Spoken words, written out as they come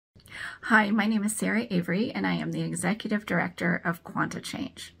Hi, my name is Sarah Avery, and I am the Executive Director of Quanta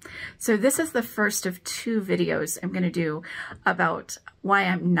Change. So this is the first of two videos I'm going to do about why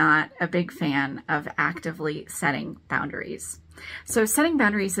I'm not a big fan of actively setting boundaries. So setting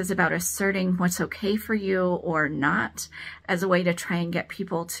boundaries is about asserting what's okay for you or not as a way to try and get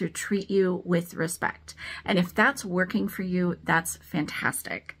people to treat you with respect. And if that's working for you, that's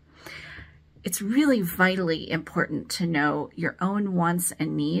fantastic. It's really vitally important to know your own wants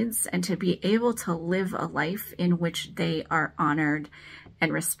and needs and to be able to live a life in which they are honored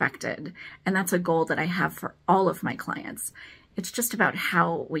and respected. And that's a goal that I have for all of my clients. It's just about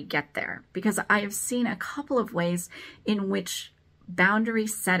how we get there, because I have seen a couple of ways in which boundary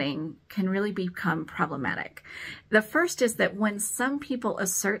setting can really become problematic. The first is that when some people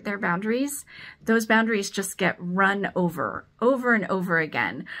assert their boundaries, those boundaries just get run over and over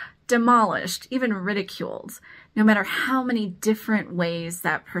again, demolished, even ridiculed, no matter how many different ways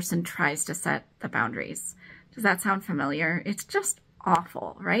that person tries to set the boundaries. Does that sound familiar? It's just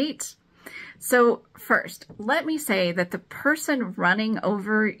awful, right? So first, let me say that the person running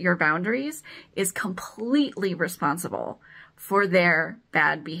over your boundaries is completely responsible for their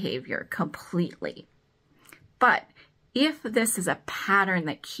bad behavior, completely. But if this is a pattern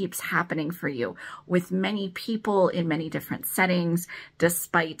that keeps happening for you with many people in many different settings,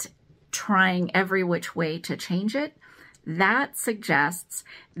 despite trying every which way to change it, that suggests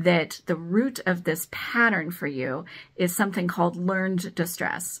that the root of this pattern for you is something called learned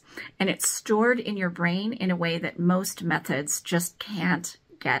distress. And it's stored in your brain in a way that most methods just can't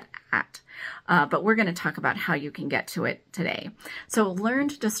get at. But we're going to talk about how you can get to it today. So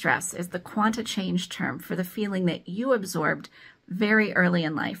learned distress is the Quanta Change term for the feeling that you absorbed very early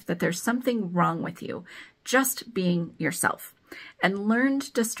in life, that there's something wrong with you, just being yourself. And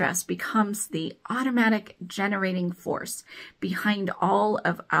learned distress becomes the automatic generating force behind all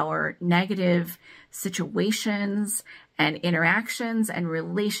of our negative situations and interactions and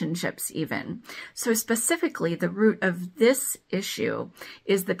relationships even. So specifically, the root of this issue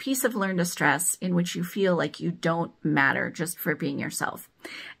is the piece of learned distress in which you feel like you don't matter just for being yourself.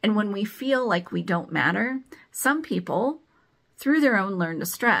 And when we feel like we don't matter, some people, through their own learned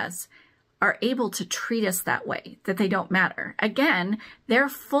distress, are able to treat us that way, that they don't matter. Again, they're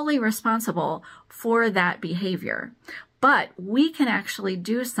fully responsible for that behavior. But we can actually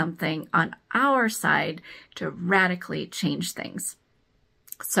do something on our side to radically change things.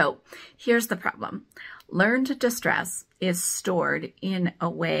 So here's the problem. Learned distress is stored in a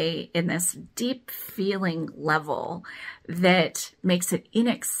way, in this deep feeling level that makes it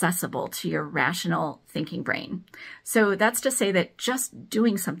inaccessible to your rational thinking brain. So that's to say that just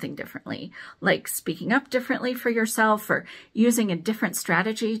doing something differently, like speaking up differently for yourself or using a different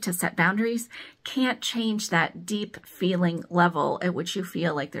strategy to set boundaries, can't change that deep feeling level at which you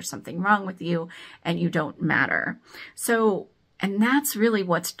feel like there's something wrong with you and you don't matter. And that's really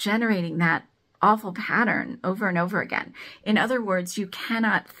what's generating that awful pattern over and over again. In other words, you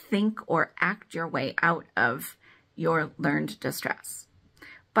cannot think or act your way out of your learned distress.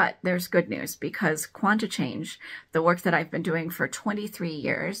 But there's good news, because Quanta Change, the work that I've been doing for 23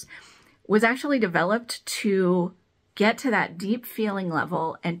 years, was actually developed to get to that deep feeling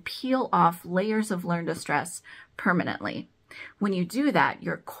level and peel off layers of learned distress permanently. When you do that,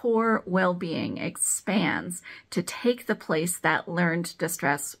 your core well-being expands to take the place that learned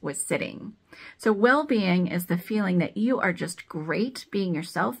distress was sitting. So well-being is the feeling that you are just great being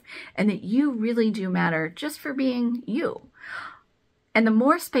yourself and that you really do matter just for being you. And the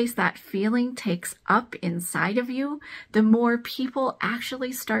more space that feeling takes up inside of you, the more people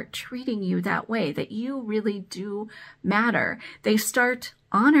actually start treating you that way, that you really do matter. They start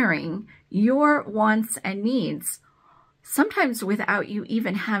honoring your wants and needs, sometimes without you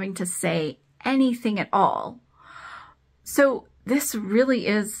even having to say anything at all. So this really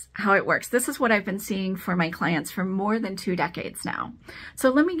is how it works. This is what I've been seeing for my clients for more than 2 decades now.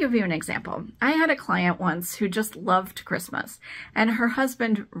 So let me give you an example. I had a client once who just loved Christmas, and her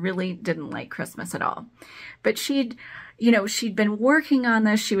husband really didn't like Christmas at all. But she'd been working on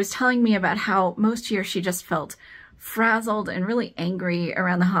this. She was telling me about how most years she just felt frazzled and really angry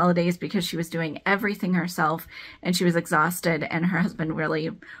around the holidays because she was doing everything herself and she was exhausted, and her husband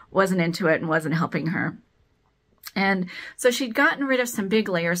really wasn't into it and wasn't helping her. And so she'd gotten rid of some big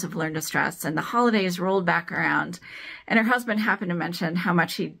layers of learned distress, and the holidays rolled back around, and her husband happened to mention how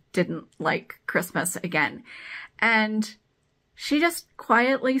much he didn't like Christmas again. And she just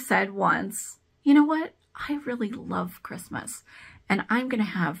quietly said once, "You know what? I really love Christmas, and I'm going to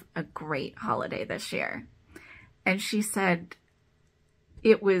have a great holiday this year." And she said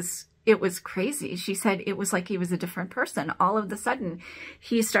it was it was crazy. She said it was like he was a different person. All of a sudden,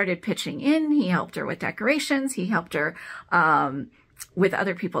 he started pitching in. He helped her with decorations. He helped her with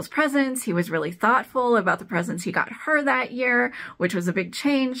other people's presents. He was really thoughtful about the presents he got her that year, which was a big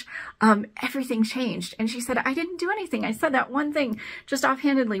change. Everything changed. And she said, I didn't do anything. I said that one thing just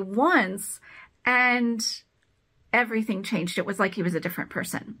offhandedly once, and everything changed. It was like he was a different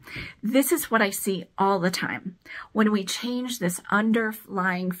person. This is what I see all the time. When we change this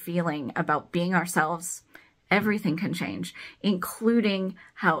underlying feeling about being ourselves, everything can change, including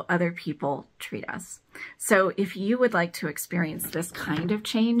how other people treat us. So if you would like to experience this kind of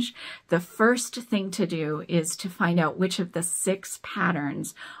change, the first thing to do is to find out which of the 6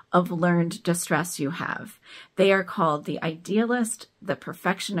 patterns of learned distress you have. They are called the idealist, the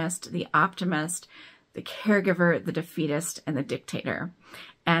perfectionist, the optimist, the caregiver, the defeatist, and the dictator.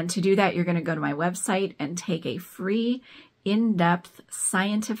 And to do that, you're going to go to my website and take a free, in-depth,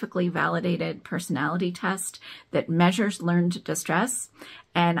 scientifically validated personality test that measures learned distress.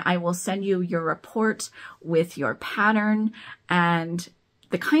 And I will send you your report with your pattern and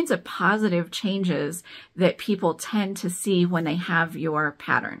the kinds of positive changes that people tend to see when they have your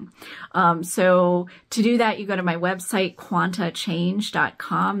pattern. So to do that, you go to my website,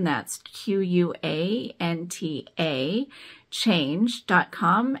 quantachange.com. That's Quanta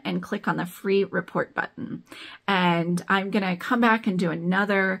change.com, and click on the free report button. And I'm going to come back and do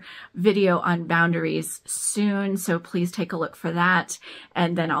another video on boundaries soon, so please take a look for that.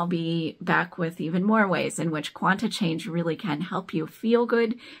 And then I'll be back with even more ways in which Quanta Change really can help you feel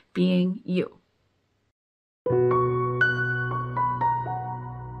good being you.